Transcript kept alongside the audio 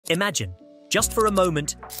Imagine, just for a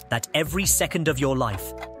moment, that every second of your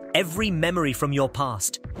life, every memory from your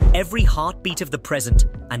past, every heartbeat of the present,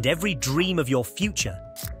 and every dream of your future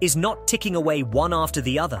is not ticking away one after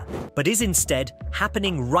the other, but is instead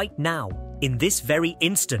happening right now, in this very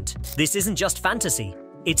instant. This isn't just fantasy.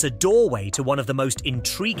 It's a doorway to one of the most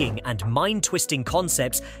intriguing and mind-twisting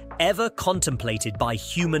concepts ever contemplated by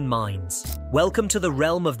human minds. Welcome to the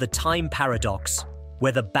realm of the time paradox,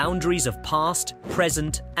 where the boundaries of past,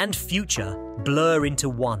 present, and future blur into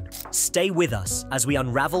one. Stay with us as we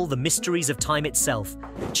unravel the mysteries of time itself,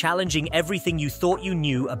 challenging everything you thought you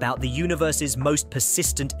knew about the universe's most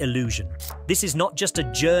persistent illusion. This is not just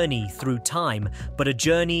a journey through time, but a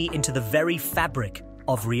journey into the very fabric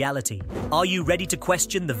of reality. Are you ready to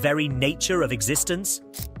question the very nature of existence?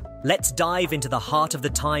 Let's dive into the heart of the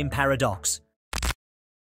time paradox.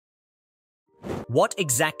 What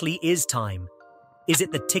exactly is time? Is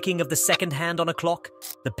it the ticking of the second hand on a clock,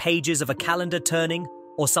 the pages of a calendar turning,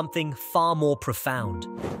 or something far more profound?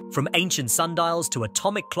 From ancient sundials to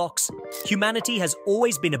atomic clocks, humanity has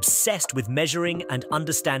always been obsessed with measuring and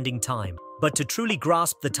understanding time. But to truly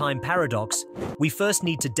grasp the time paradox, we first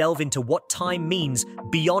need to delve into what time means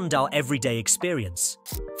beyond our everyday experience.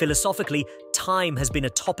 Philosophically, time has been a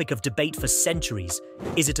topic of debate for centuries.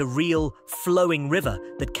 Is it a real, flowing river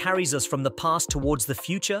that carries us from the past towards the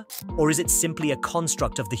future? Or is it simply a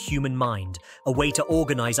construct of the human mind, a way to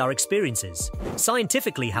organize our experiences?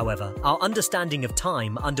 Scientifically, however, our understanding of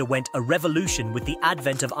time underwent a revolution with the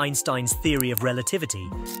advent of Einstein's theory of relativity,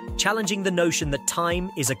 challenging the notion that time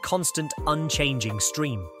is a constant, unchanging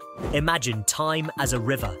stream. Imagine time as a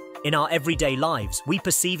river. In our everyday lives, we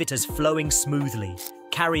perceive it as flowing smoothly,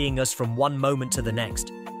 carrying us from one moment to the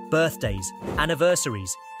next. Birthdays,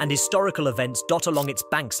 anniversaries, and historical events dot along its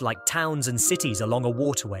banks like towns and cities along a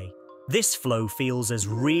waterway. This flow feels as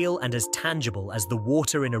real and as tangible as the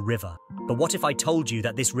water in a river. But what if I told you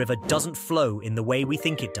that this river doesn't flow in the way we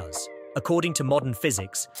think it does? According to modern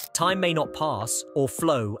physics, time may not pass or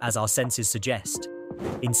flow as our senses suggest.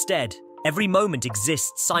 Instead, every moment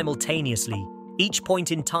exists simultaneously, each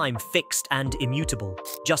point in time fixed and immutable,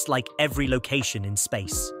 just like every location in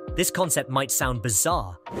space. This concept might sound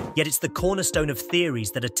bizarre, yet it's the cornerstone of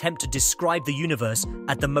theories that attempt to describe the universe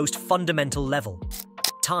at the most fundamental level.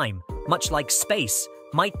 Time, much like space,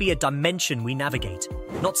 might be a dimension we navigate,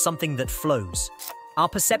 not something that flows. Our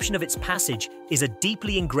perception of its passage is a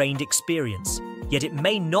deeply ingrained experience, yet it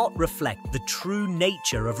may not reflect the true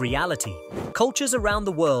nature of reality. Cultures around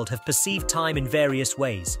the world have perceived time in various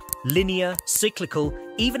ways: linear, cyclical,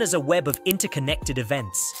 even as a web of interconnected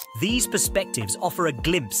events. These perspectives offer a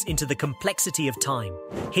glimpse into the complexity of time,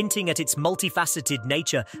 hinting at its multifaceted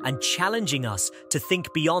nature and challenging us to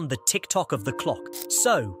think beyond the tick-tock of the clock.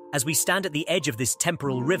 So, as we stand at the edge of this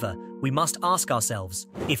temporal river, we must ask ourselves,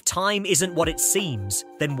 if time isn't what it seems,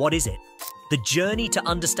 then what is it? The journey to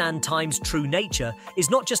understand time's true nature is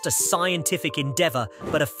not just a scientific endeavor,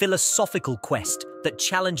 but a philosophical quest that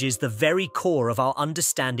challenges the very core of our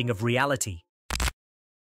understanding of reality.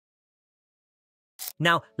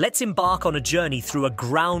 Now, let's embark on a journey through a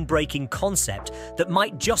groundbreaking concept that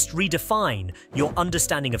might just redefine your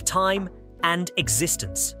understanding of time and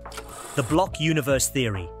existence: the block universe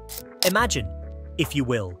theory. Imagine, if you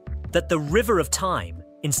will, that the river of time,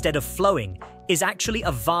 instead of flowing, is actually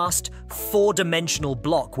a vast, four-dimensional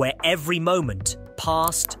block where every moment,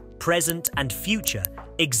 past, present, and future,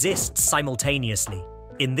 exists simultaneously.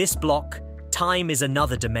 In this block, time is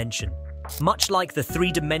another dimension. Much like the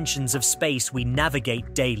three dimensions of space we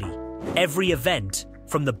navigate daily, every event,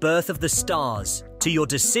 from the birth of the stars to your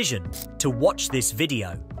decision to watch this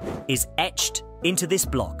video, is etched into this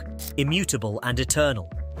block, immutable and eternal.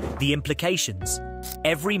 The implications: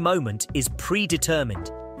 every moment is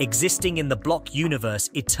predetermined, existing in the block universe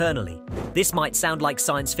eternally. This might sound like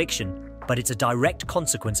science fiction, but it's a direct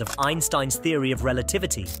consequence of Einstein's theory of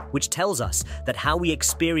relativity, which tells us that how we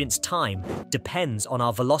experience time depends on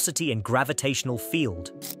our velocity and gravitational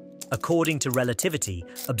field. According to relativity,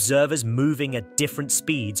 observers moving at different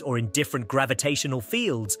speeds or in different gravitational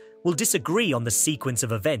fields will disagree on the sequence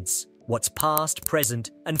of events, what's past,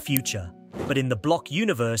 present, and future. But in the block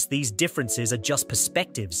universe, these differences are just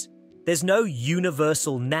perspectives. There's no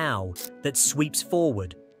universal now that sweeps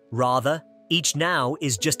forward. Rather, each now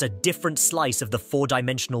is just a different slice of the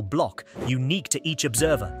four-dimensional block, unique to each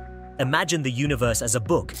observer. Imagine the universe as a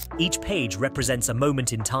book. Each page represents a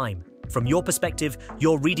moment in time. From your perspective,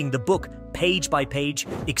 you're reading the book page by page,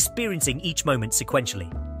 experiencing each moment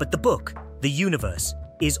sequentially. But the book, the universe,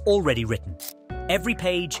 is already written. Every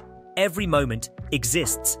page, every moment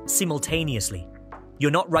exists simultaneously.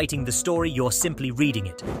 You're not writing the story, you're simply reading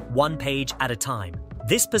it, one page at a time.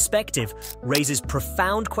 This perspective raises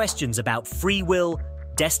profound questions about free will,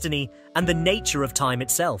 destiny, and the nature of time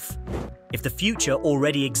itself. If the future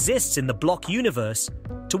already exists in the block universe,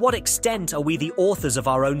 to what extent are we the authors of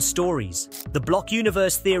our own stories? The block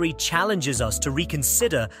universe theory challenges us to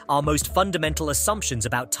reconsider our most fundamental assumptions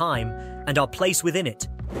about time and our place within it.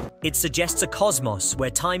 It suggests a cosmos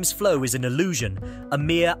where time's flow is an illusion, a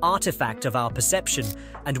mere artifact of our perception,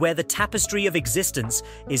 and where the tapestry of existence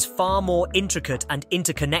is far more intricate and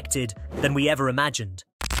interconnected than we ever imagined.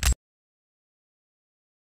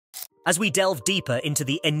 As we delve deeper into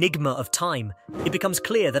the enigma of time, it becomes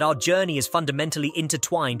clear that our journey is fundamentally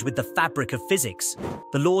intertwined with the fabric of physics.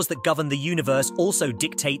 The laws that govern the universe also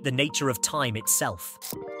dictate the nature of time itself.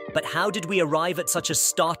 But how did we arrive at such a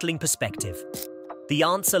startling perspective? The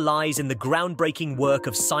answer lies in the groundbreaking work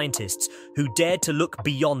of scientists who dared to look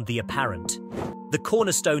beyond the apparent. The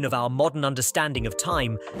cornerstone of our modern understanding of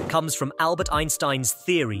time comes from Albert Einstein's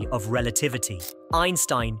theory of relativity.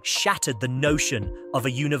 Einstein shattered the notion of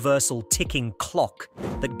a universal ticking clock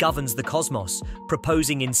that governs the cosmos,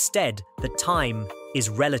 proposing instead that time is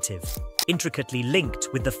relative, intricately linked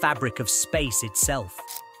with the fabric of space itself.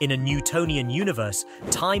 In a Newtonian universe,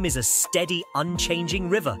 time is a steady, unchanging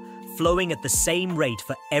river, flowing at the same rate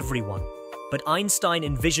for everyone. But Einstein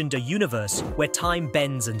envisioned a universe where time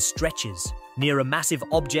bends and stretches. Near a massive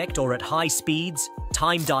object or at high speeds,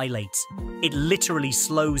 time dilates. It literally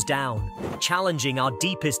slows down, challenging our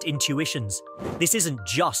deepest intuitions. This isn't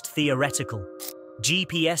just theoretical.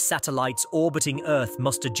 GPS satellites orbiting Earth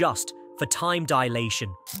must adjust for time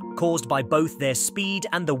dilation, caused by both their speed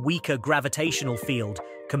and the weaker gravitational field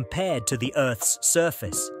compared to the Earth's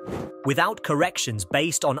surface. Without corrections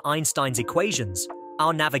based on Einstein's equations,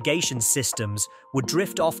 our navigation systems would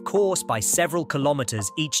drift off course by several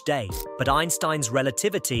kilometers each day. But Einstein's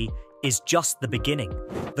relativity is just the beginning.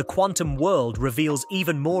 The quantum world reveals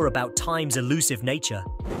even more about time's elusive nature.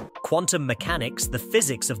 Quantum mechanics, the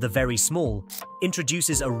physics of the very small,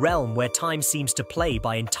 introduces a realm where time seems to play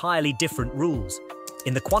by entirely different rules.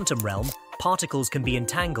 In the quantum realm, particles can be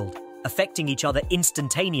entangled, affecting each other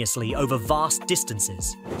instantaneously over vast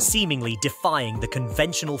distances, seemingly defying the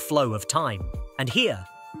conventional flow of time. And here,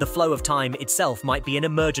 the flow of time itself might be an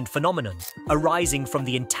emergent phenomenon, arising from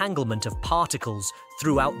the entanglement of particles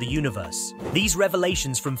throughout the universe. These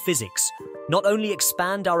revelations from physics not only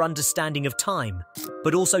expand our understanding of time,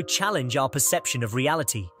 but also challenge our perception of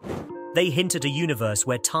reality. They hint at a universe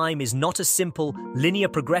where time is not a simple, linear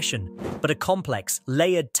progression, but a complex,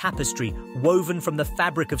 layered tapestry woven from the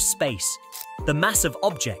fabric of space, the mass of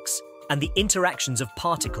objects, and the interactions of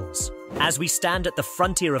particles. As we stand at the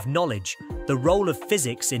frontier of knowledge, the role of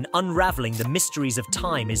physics in unraveling the mysteries of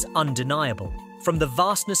time is undeniable. From the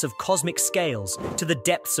vastness of cosmic scales to the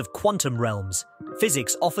depths of quantum realms,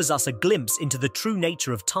 physics offers us a glimpse into the true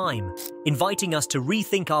nature of time, inviting us to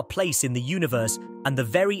rethink our place in the universe and the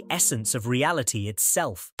very essence of reality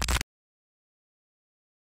itself.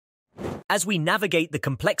 As we navigate the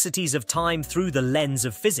complexities of time through the lens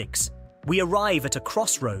of physics, we arrive at a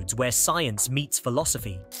crossroads where science meets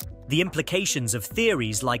philosophy. The implications of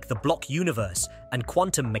theories like the block universe and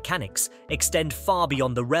quantum mechanics extend far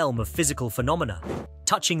beyond the realm of physical phenomena,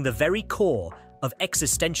 touching the very core of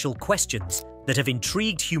existential questions that have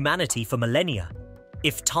intrigued humanity for millennia.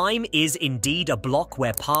 If time is indeed a block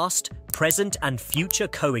where past, present, and future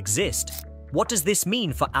coexist, what does this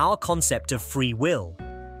mean for our concept of free will?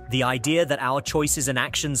 The idea that our choices and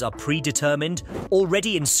actions are predetermined,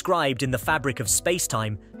 already inscribed in the fabric of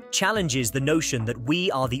space-time, challenges the notion that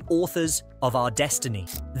we are the authors of our destiny.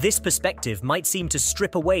 This perspective might seem to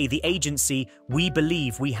strip away the agency we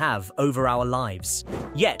believe we have over our lives.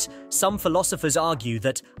 Yet, some philosophers argue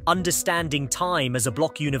that understanding time as a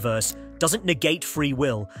block universe doesn't negate free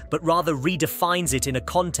will, but rather redefines it in a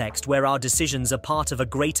context where our decisions are part of a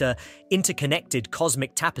greater, interconnected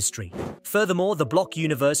cosmic tapestry. Furthermore, the block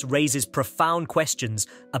universe raises profound questions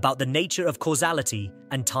about the nature of causality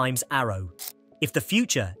and time's arrow. If the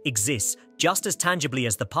future exists just as tangibly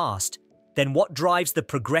as the past, then what drives the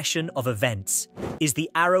progression of events? Is the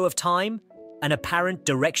arrow of time, an apparent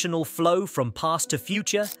directional flow from past to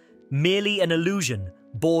future, merely an illusion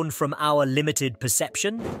born from our limited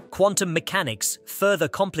perception? Quantum mechanics further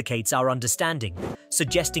complicates our understanding,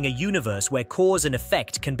 suggesting a universe where cause and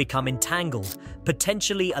effect can become entangled,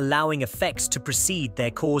 potentially allowing effects to precede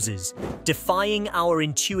their causes, defying our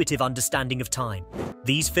intuitive understanding of time.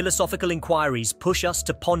 These philosophical inquiries push us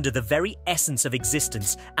to ponder the very essence of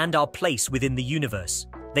existence and our place within the universe.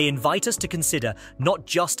 They invite us to consider not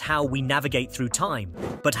just how we navigate through time,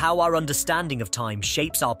 but how our understanding of time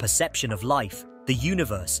shapes our perception of life, the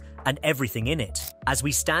universe, and everything in it. As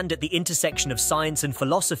we stand at the intersection of science and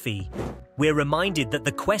philosophy, we're reminded that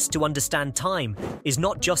the quest to understand time is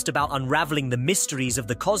not just about unraveling the mysteries of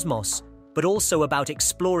the cosmos, but also about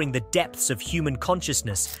exploring the depths of human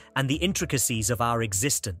consciousness and the intricacies of our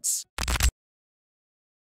existence.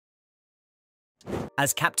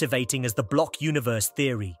 As captivating as the block universe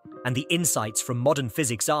theory and the insights from modern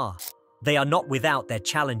physics are, they are not without their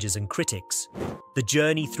challenges and critics. The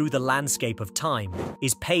journey through the landscape of time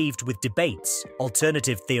is paved with debates,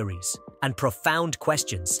 alternative theories, and profound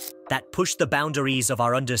questions that push the boundaries of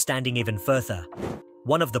our understanding even further.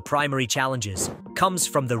 One of the primary challenges comes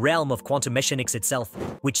from the realm of quantum mechanics itself,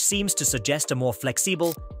 which seems to suggest a more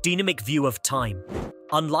flexible, dynamic view of time.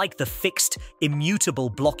 Unlike the fixed, immutable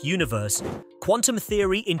block universe, quantum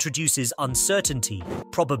theory introduces uncertainty,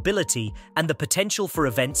 probability, and the potential for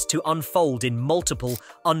events to unfold in multiple,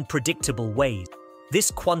 unpredictable ways.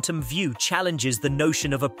 This quantum view challenges the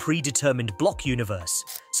notion of a predetermined block universe,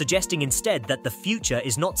 suggesting instead that the future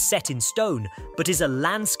is not set in stone, but is a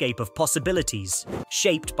landscape of possibilities,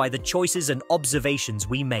 shaped by the choices and observations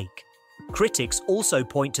we make. Critics also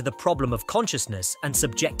point to the problem of consciousness and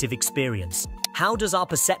subjective experience. How does our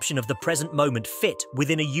perception of the present moment fit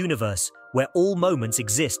within a universe where all moments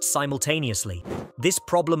exist simultaneously? This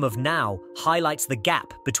problem of now highlights the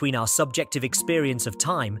gap between our subjective experience of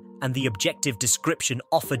time and the objective description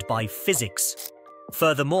offered by physics.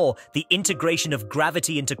 Furthermore, the integration of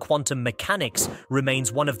gravity into quantum mechanics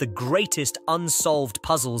remains one of the greatest unsolved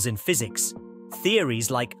puzzles in physics. Theories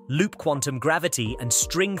like loop quantum gravity and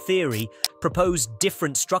string theory propose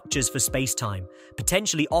different structures for spacetime,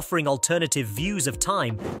 potentially offering alternative views of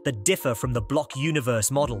time that differ from the block universe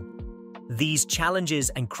model. These challenges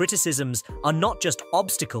and criticisms are not just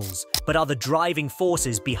obstacles, but are the driving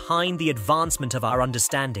forces behind the advancement of our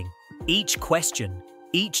understanding. Each question,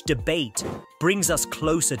 each debate, brings us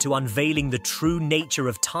closer to unveiling the true nature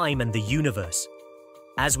of time and the universe.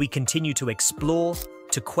 As we continue to explore,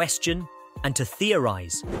 to question, and to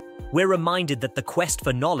theorize, we're reminded that the quest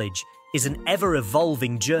for knowledge is an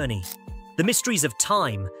ever-evolving journey. The mysteries of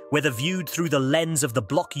time, whether viewed through the lens of the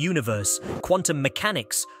block universe, quantum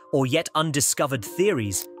mechanics, or yet undiscovered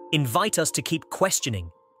theories, invite us to keep questioning,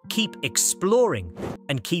 keep exploring,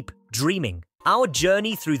 and keep dreaming. Our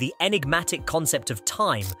journey through the enigmatic concept of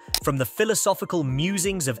time, from the philosophical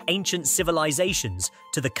musings of ancient civilizations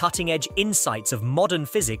to the cutting-edge insights of modern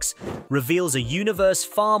physics, reveals a universe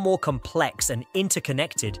far more complex and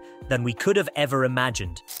interconnected than we could have ever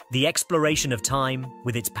imagined. The exploration of time,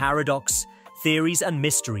 with its paradox, theories, and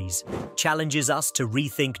mysteries, challenges us to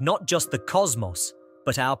rethink not just the cosmos,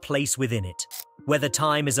 but our place within it. Whether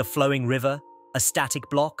time is a flowing river, a static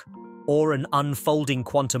block, or an unfolding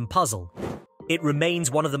quantum puzzle, it remains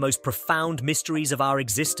one of the most profound mysteries of our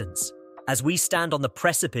existence. As we stand on the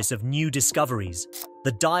precipice of new discoveries,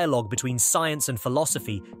 the dialogue between science and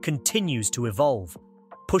philosophy continues to evolve,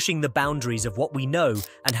 pushing the boundaries of what we know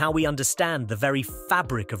and how we understand the very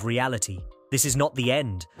fabric of reality. This is not the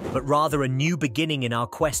end, but rather a new beginning in our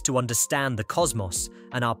quest to understand the cosmos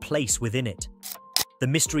and our place within it. The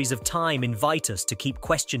mysteries of time invite us to keep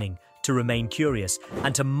questioning, to remain curious,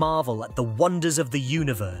 and to marvel at the wonders of the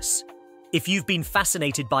universe. If you've been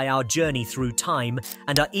fascinated by our journey through time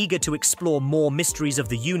and are eager to explore more mysteries of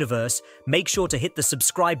the universe, make sure to hit the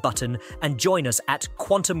subscribe button and join us at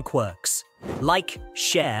Quantum Quirks. Like,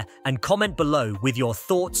 share, and comment below with your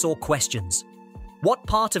thoughts or questions. What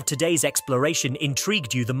part of today's exploration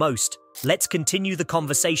intrigued you the most? Let's continue the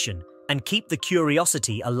conversation and keep the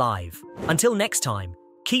curiosity alive. Until next time,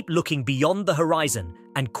 keep looking beyond the horizon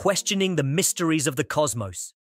and questioning the mysteries of the cosmos.